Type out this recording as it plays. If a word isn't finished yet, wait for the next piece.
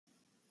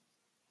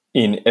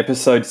In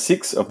episode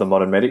 6 of The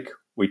Modern Medic,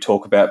 we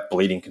talk about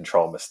bleeding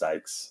control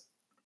mistakes.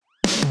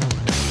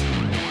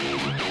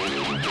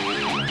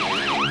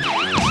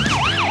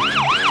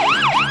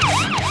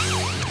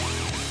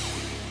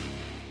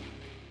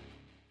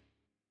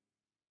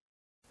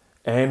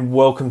 And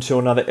welcome to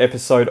another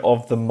episode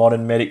of The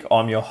Modern Medic.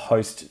 I'm your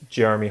host,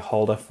 Jeremy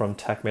Holder from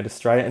TACMed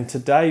Australia, and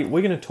today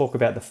we're going to talk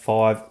about the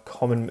 5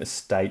 common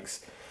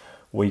mistakes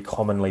we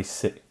commonly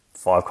see.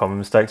 5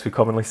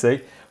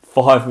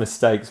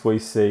 mistakes we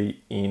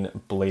see in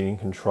bleeding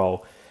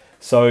control.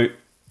 So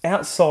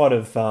outside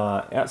of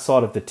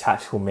the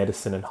tactical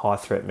medicine and high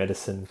threat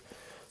medicine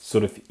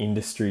sort of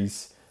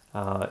industries,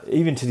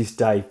 even to this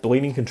day,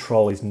 bleeding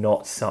control is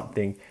not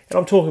something, and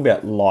I'm talking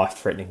about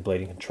life-threatening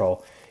bleeding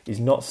control, is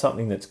not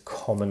something that's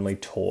commonly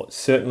taught.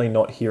 Certainly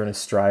not here in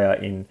Australia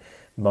in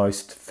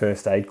most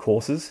first aid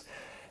courses.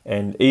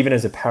 And even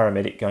as a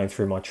paramedic going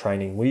through my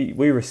training,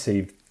 we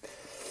received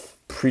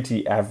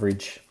pretty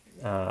average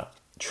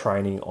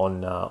training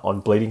on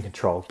bleeding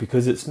control,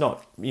 because it's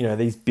not,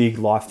 these big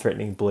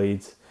life-threatening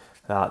bleeds,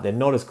 they're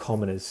not as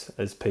common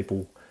as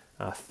people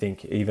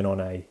think, even on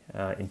a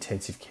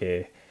intensive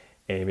care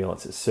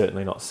ambulance. It's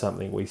certainly not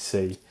something we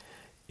see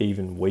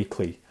even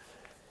weekly.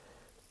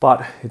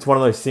 But it's one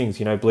of those things,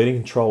 bleeding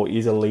control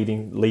is a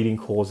leading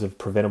cause of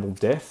preventable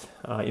death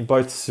in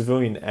both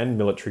civilian and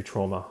military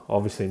trauma.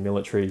 Obviously,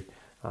 military,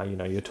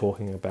 you're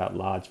talking about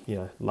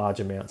large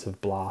amounts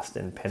of blast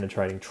and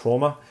penetrating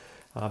trauma.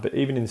 But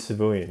even in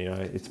civilian,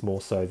 it's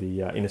more so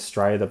in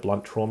Australia, the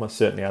blunt trauma.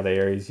 Certainly other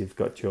areas, you've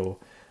got your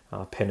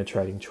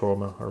penetrating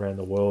trauma around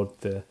the world,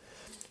 the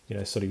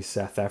sort of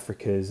South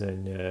Africas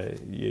and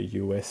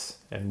your US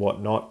and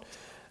whatnot.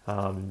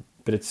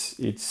 But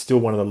it's still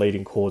one of the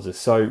leading causes.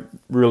 So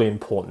really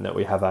important that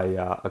we have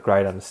a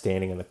great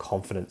understanding and the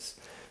confidence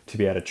to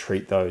be able to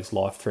treat those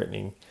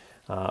life-threatening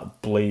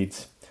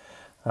bleeds.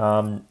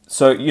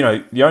 So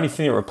the only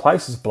thing that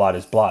replaces blood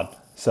is blood.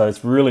 So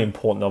it's really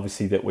important,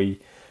 obviously, that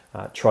we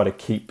try to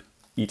keep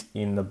it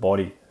in the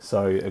body.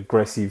 So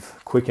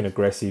quick and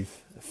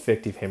aggressive,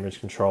 effective hemorrhage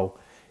control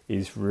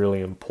is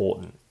really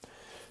important.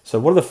 So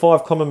what are the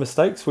 5 common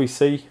mistakes we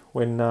see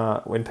when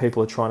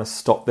people are trying to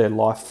stop their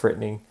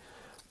life-threatening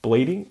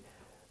bleeding?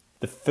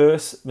 The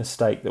first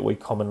mistake that we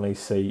commonly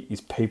see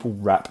is people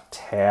wrap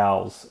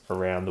towels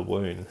around the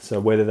wound. So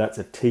whether that's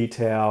a tea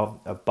towel,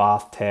 a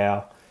bath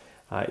towel,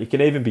 it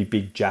can even be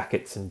big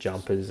jackets and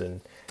jumpers and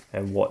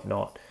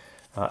whatnot.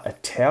 A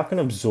towel can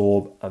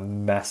absorb a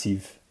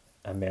massive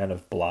amount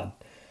of blood.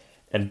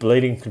 And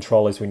bleeding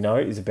control, as we know,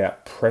 is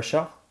about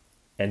pressure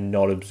and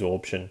not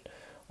absorption.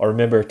 I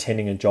remember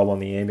attending a job on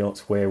the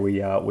ambulance where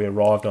we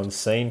arrived on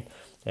scene,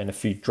 and a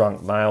few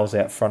drunk males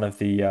out front of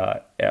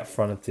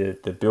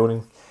the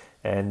building.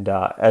 And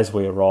as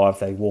we arrived,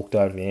 they walked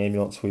over to the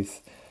ambulance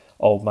with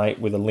old mate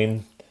with a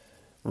limb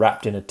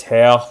wrapped in a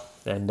towel,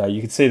 and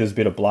you could see there's a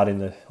bit of blood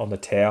on the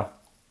towel.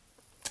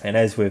 And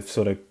as we've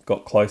sort of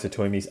got closer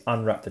to him, he's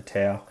unwrapped the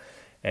towel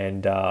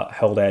and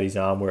held out his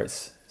arm where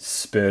it's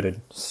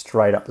spurted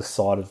straight up the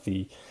side of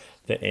the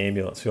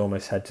ambulance. We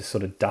almost had to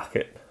sort of duck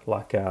it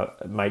like a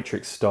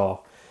Matrix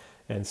style.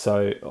 And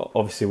so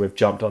obviously we've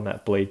jumped on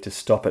that bleed to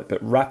stop it.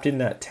 But wrapped in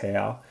that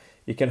towel,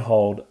 it can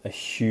hold a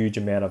huge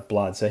amount of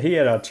blood. So he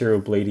had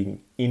arterial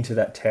bleeding into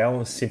that towel and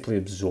was simply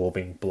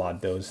absorbing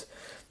blood.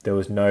 There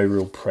was no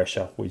real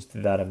pressure with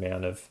that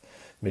amount of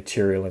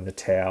material in the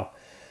towel.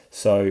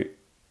 So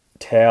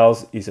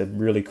towels is a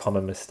really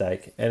common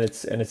mistake, and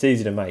it's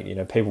easy to make.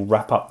 People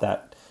wrap up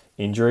that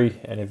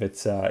injury, and if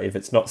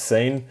it's not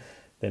seen,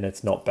 then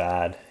it's not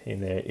bad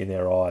in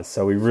their eyes.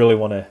 So we really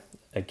want to,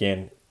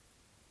 again,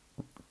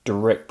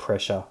 direct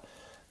pressure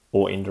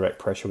or indirect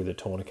pressure with a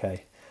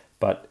tourniquet.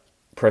 But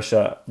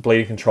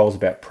bleeding control is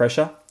about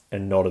pressure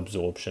and not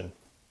absorption.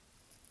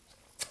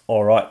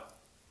 All right,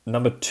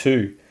 number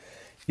 2,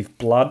 if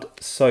blood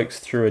soaks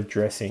through a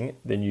dressing,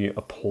 then you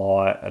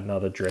apply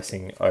another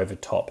dressing over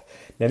top.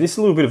 Now, this is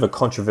a little bit of a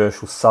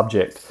controversial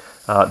subject,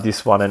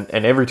 this one,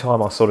 and every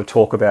time I sort of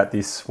talk about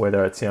this,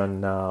 whether it's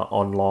on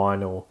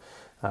online or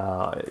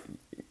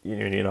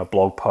in a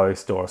blog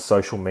post or a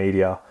social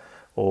media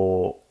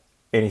or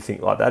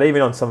anything like that,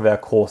 even on some of our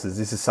courses,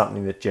 this is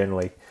something that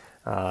generally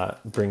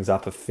brings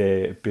up a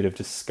fair bit of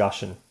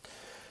discussion.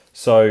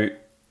 So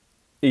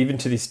even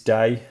to this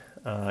day,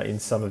 in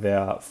some of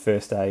our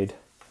first aid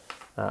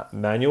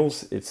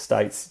manuals, it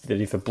states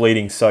that if a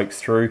bleeding soaks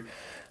through,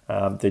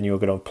 then you're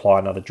going to apply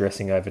another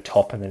dressing over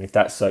top, and then if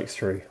that soaks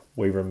through,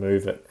 we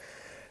remove it.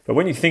 But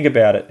when you think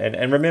about it,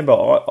 and remember,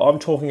 I'm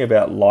talking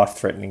about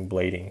life-threatening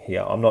bleeding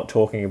here. I'm not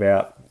talking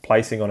about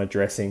placing on a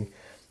dressing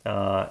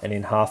and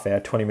in half hour,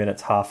 20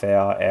 minutes, half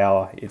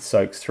hour, it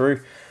soaks through.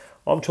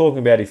 I'm talking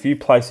about if you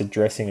place a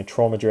dressing, a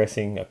trauma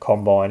dressing, a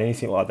combine,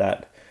 anything like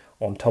that,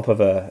 on top of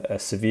a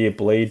severe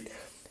bleed,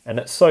 and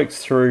it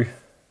soaks through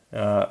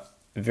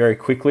very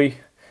quickly,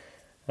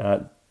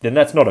 then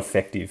that's not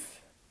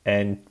effective.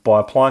 And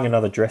by applying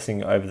another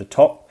dressing over the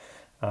top,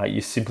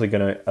 you're simply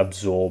going to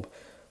absorb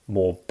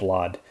more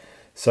blood.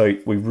 So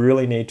we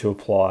really need to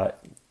apply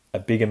a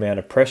big amount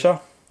of pressure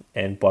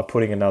and by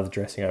putting another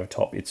dressing over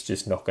top, it's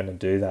just not going to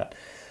do that.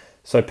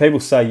 So people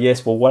say,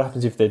 yes, well, what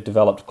happens if they've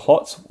developed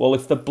clots? Well,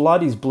 if the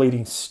blood is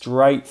bleeding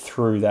straight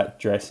through that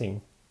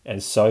dressing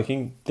and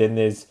soaking, then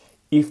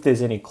if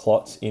there's any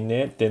clots in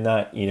there, then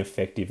they're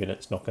ineffective and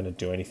it's not going to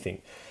do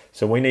anything.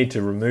 So we need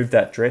to remove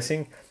that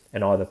dressing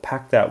and either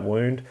pack that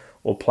wound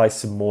or place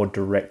some more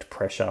direct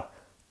pressure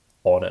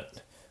on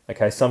it.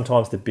 Okay,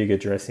 sometimes the bigger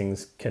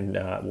dressings can,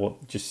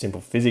 just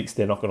simple physics,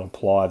 they're not going to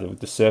apply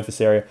the surface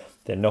area,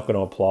 they're not going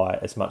to apply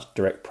as much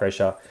direct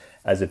pressure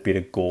as a bit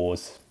of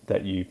gauze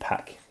that you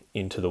pack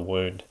into the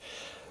wound.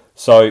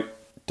 So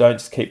don't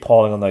just keep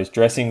piling on those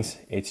dressings,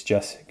 it's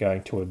just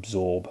going to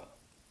absorb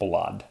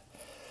blood.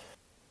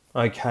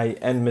 Okay,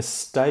 and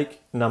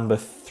mistake number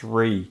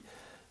 3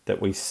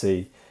 that we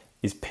see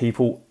is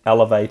people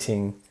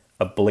elevating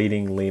a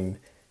bleeding limb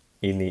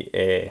in the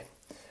air.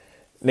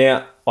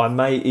 Now, I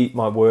may eat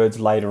my words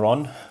later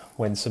on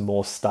when some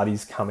more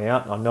studies come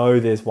out. I know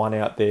there's one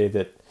out there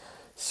that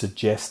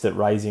suggests that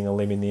raising a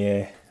limb in the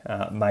air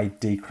may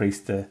decrease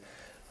the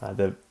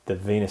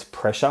venous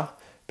pressure.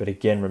 But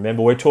again,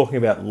 remember, we're talking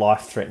about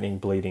life-threatening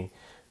bleeding,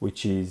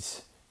 which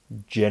is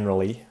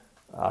generally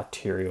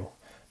arterial.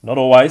 Not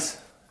always,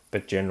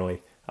 but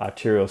generally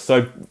arterial.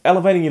 So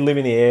elevating your limb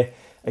in the air,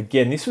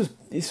 again, this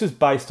was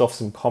based off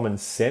some common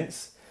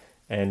sense,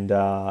 and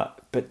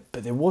but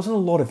there wasn't a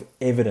lot of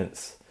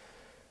evidence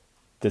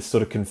that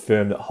sort of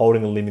confirmed that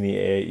holding a limb in the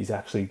air is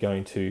actually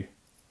going to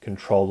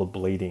control the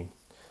bleeding.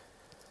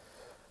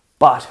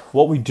 But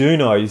what we do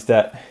know is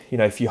that,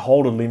 if you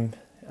hold a limb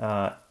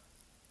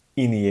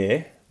in the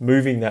air,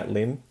 moving that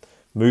limb,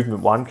 movement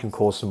 1 can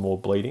cause some more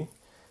bleeding.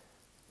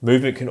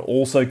 Movement can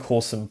also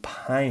cause some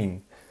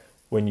pain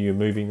when you're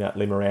moving that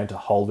limb around to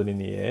hold it in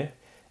the air.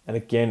 And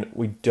again,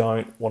 we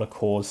don't want to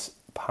cause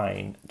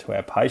pain to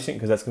our patient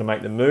because that's going to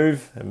make them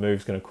move, and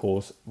move's going to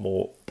cause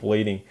more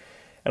bleeding.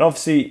 And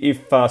obviously,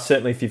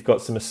 certainly if you've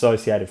got some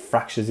associated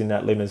fractures in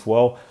that limb as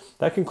well,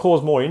 that can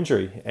cause more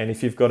injury. And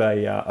if you've got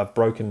a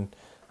broken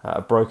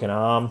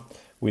arm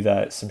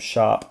with some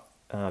sharp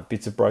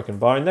bits of broken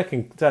bone, that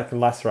can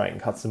lacerate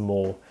and cut some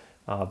more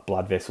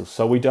blood vessels.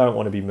 So we don't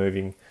want to be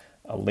moving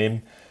a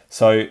limb.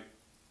 So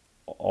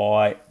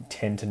I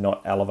tend to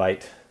not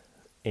elevate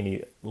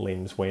any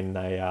limbs when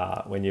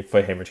you're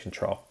for hemorrhage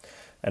control.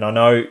 And I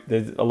know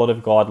there's a lot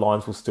of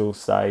guidelines will still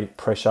say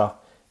pressure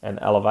and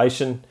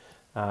elevation.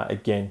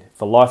 Again,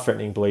 for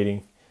life-threatening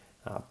bleeding,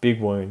 big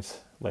wounds,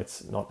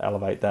 let's not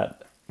elevate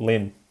that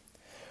limb.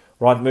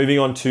 Right, moving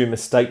on to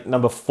mistake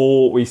number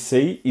 4 we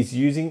see is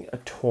using a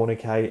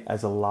tourniquet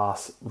as a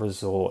last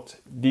resort.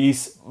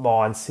 This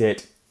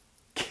mindset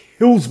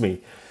kills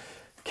me.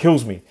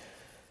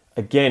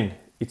 Again,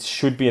 it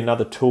should be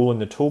another tool in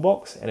the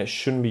toolbox, and it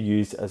shouldn't be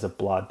used as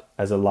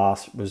a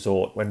last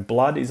resort. When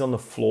blood is on the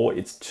floor,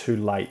 it's too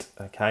late,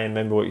 okay? And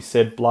remember what you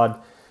said,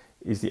 blood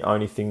is the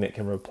only thing that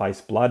can replace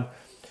blood.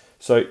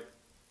 So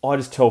I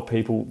just tell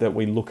people that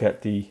we look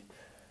at the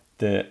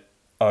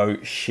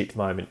oh shit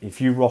moment. If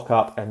you rock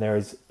up and there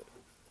is,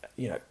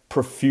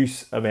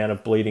 profuse amount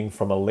of bleeding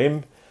from a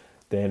limb,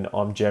 then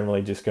I'm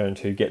generally just going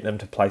to get them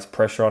to place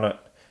pressure on it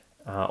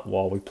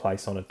while we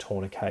place on a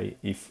tourniquet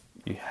if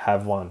you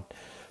have one.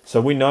 So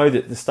we know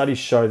that the studies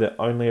show that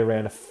only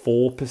around a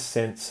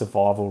 4%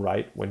 survival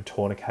rate when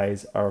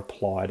tourniquets are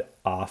applied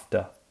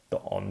after the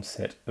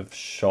onset of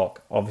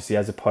shock. Obviously,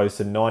 as opposed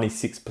to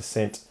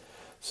 96%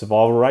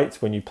 survival rates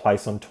when you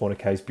place on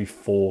tourniquets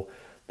before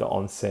the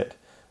onset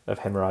of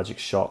hemorrhagic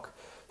shock.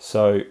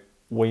 So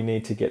we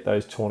need to get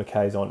those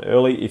tourniquets on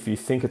early. If you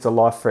think it's a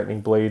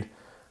life-threatening bleed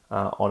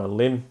on a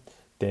limb,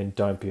 then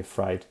don't be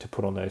afraid to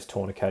put on those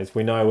tourniquets.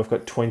 We know we've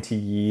got 20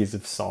 years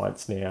of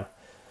science now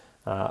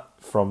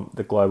from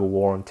the global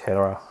war on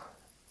terror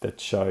that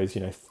shows,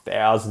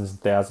 thousands and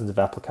thousands of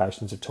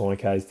applications of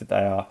tourniquets that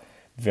they are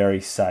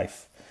very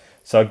safe.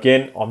 So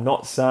again, I'm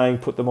not saying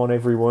put them on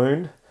every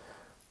wound,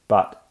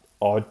 but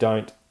I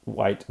don't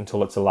wait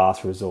until it's a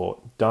last resort.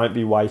 Don't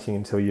be waiting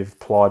until you've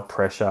applied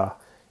pressure,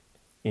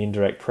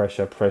 indirect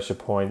pressure, pressure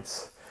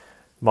points,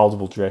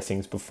 multiple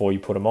dressings before you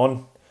put them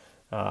on.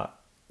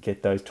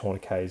 Get those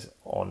tourniquets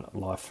on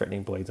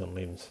life-threatening bleeds on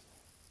limbs.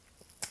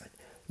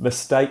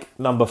 Mistake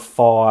number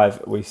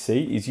 5 we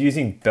see is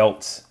using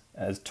belts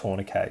as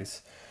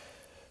tourniquets.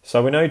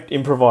 So we know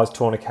improvised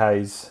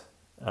tourniquets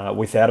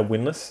without a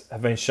windlass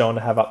have been shown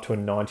to have up to a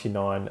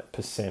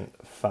 99%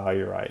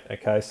 failure rate.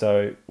 Okay,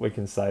 so we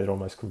can say they're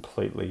almost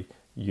completely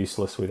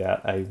useless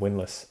without a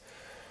windlass.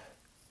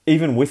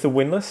 Even with a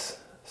windlass,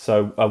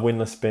 so a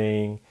windlass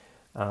being,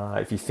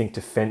 if you think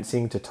to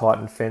fencing, to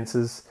tighten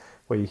fences,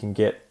 where you can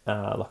get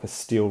like a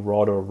steel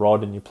rod or a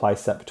rod and you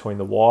place that between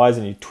the wires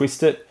and you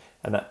twist it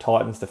and that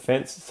tightens the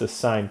fence. It's the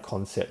same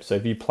concept. So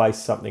if you place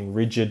something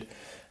rigid,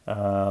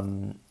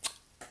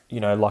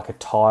 like a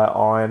tire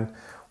iron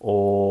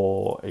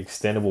or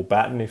extendable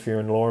batten if you're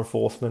in law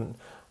enforcement,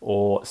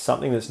 or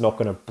something that's not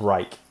going to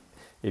break,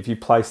 if you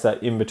place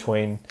that in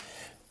between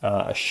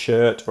a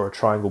shirt or a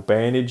triangle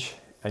bandage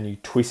and you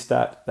twist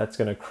that, that's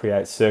going to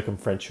create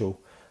circumferential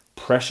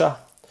pressure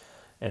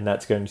and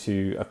that's going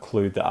to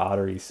occlude the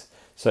arteries.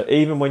 So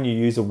even when you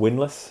use a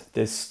windlass,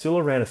 there's still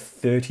around a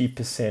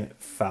 30%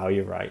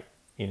 failure rate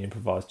in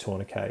improvised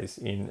tourniquets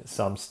in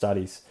some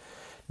studies.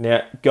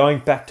 Now, going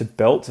back to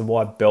belts and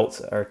why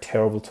belts are a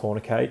terrible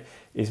tourniquet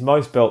is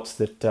most belts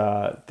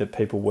that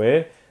people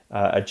wear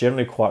are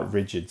generally quite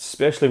rigid,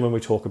 especially when we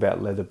talk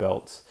about leather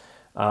belts.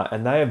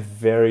 And they are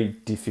very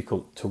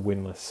difficult to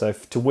windlass. So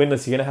to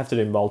windlass, you're going to have to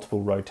do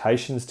multiple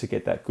rotations to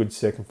get that good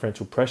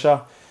circumferential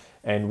pressure.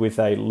 And with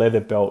a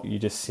leather belt, you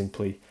just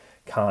simply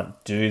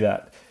can't do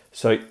that.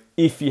 So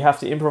if you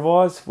have to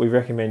improvise, we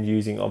recommend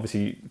using,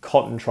 obviously,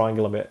 cotton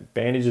triangular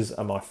bandages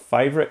are my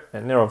favorite,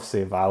 and they're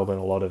obviously available in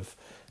a lot of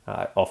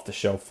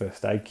off-the-shelf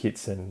first aid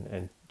kits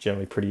and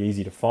generally pretty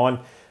easy to find.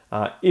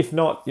 If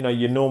not,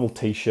 your normal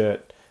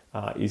t-shirt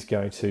is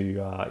going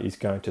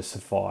to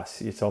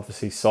suffice. It's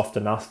obviously soft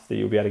enough that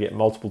you'll be able to get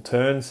multiple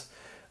turns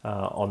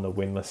on the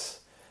windlass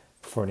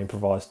for an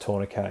improvised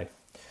tourniquet.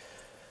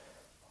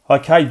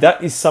 Okay,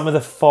 that is some of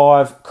the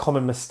 5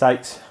 common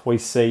mistakes we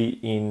see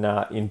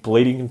in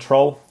bleeding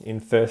control in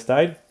first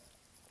aid.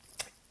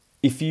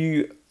 If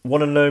you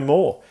want to know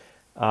more,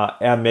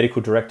 our medical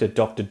director,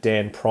 Dr.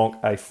 Dan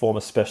Pronk, a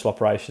former special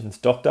operations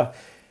doctor,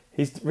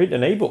 he's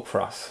written an ebook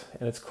for us,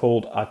 and it's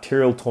called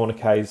Arterial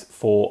Tourniquets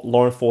for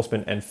Law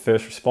Enforcement and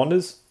First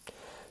Responders.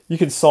 You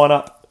can sign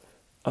up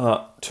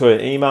to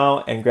an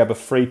email and grab a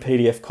free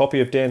PDF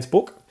copy of Dan's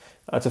book.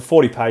 It's a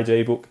 40-page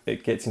ebook.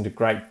 It gets into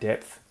great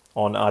depth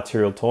on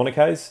arterial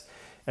tourniquets,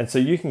 and so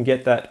you can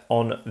get that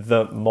on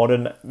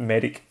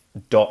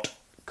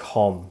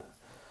themodernmedic.com.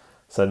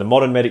 So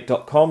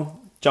themodernmedic.com,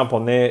 jump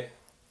on there,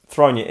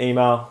 throw in your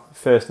email,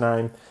 first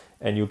name,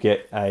 and you'll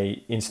get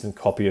an instant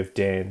copy of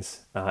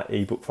Dan's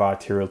ebook for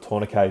arterial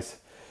tourniquets.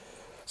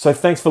 So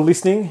thanks for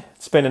listening.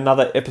 It's been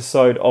another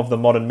episode of The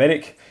Modern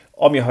Medic.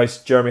 I'm your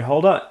host, Jeremy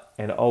Holder,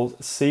 and I'll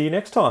see you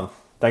next time.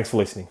 Thanks for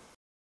listening.